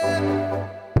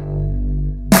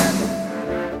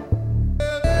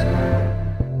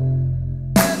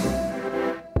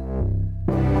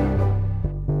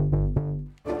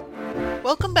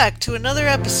Welcome back to another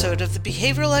episode of the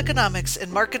Behavioral Economics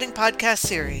and Marketing Podcast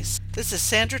series. This is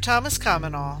Sandra Thomas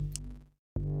Comenall.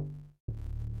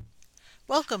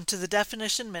 Welcome to the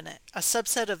Definition Minute, a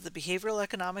subset of the Behavioral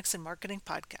Economics and Marketing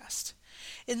Podcast.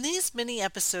 In these mini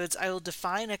episodes, I will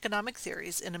define economic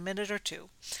theories in a minute or two.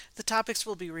 The topics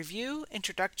will be review,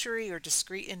 introductory, or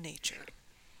discrete in nature.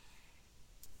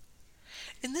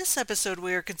 In this episode,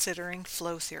 we are considering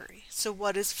flow theory. So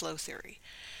what is flow theory?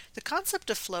 The concept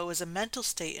of flow is a mental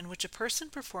state in which a person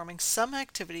performing some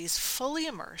activity is fully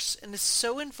immersed and is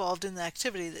so involved in the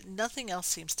activity that nothing else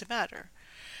seems to matter.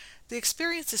 The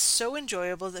experience is so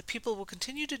enjoyable that people will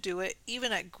continue to do it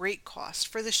even at great cost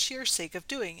for the sheer sake of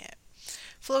doing it.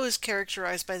 Flow is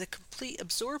characterized by the complete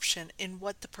absorption in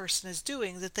what the person is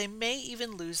doing that they may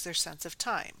even lose their sense of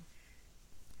time.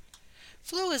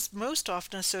 Flow is most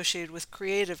often associated with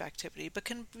creative activity, but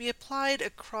can be applied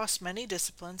across many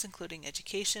disciplines, including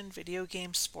education, video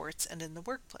games, sports, and in the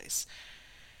workplace.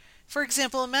 For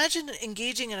example, imagine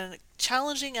engaging in a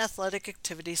challenging athletic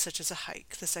activity such as a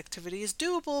hike. This activity is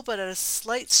doable, but at a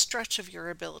slight stretch of your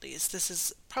abilities. This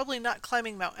is probably not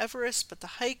climbing Mount Everest, but the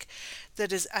hike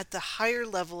that is at the higher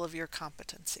level of your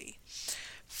competency.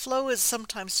 Flow is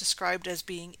sometimes described as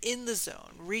being in the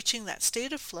zone. Reaching that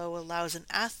state of flow allows an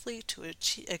athlete to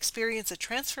experience a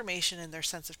transformation in their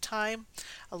sense of time,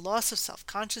 a loss of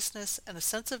self-consciousness, and a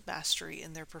sense of mastery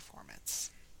in their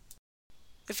performance.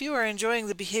 If you are enjoying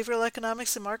the Behavioral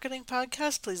Economics and Marketing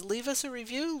Podcast, please leave us a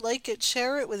review, like it,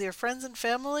 share it with your friends and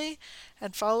family,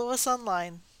 and follow us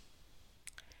online.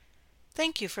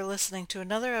 Thank you for listening to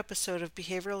another episode of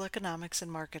Behavioral Economics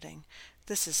and Marketing.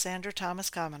 This is Sandra Thomas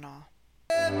Comenall.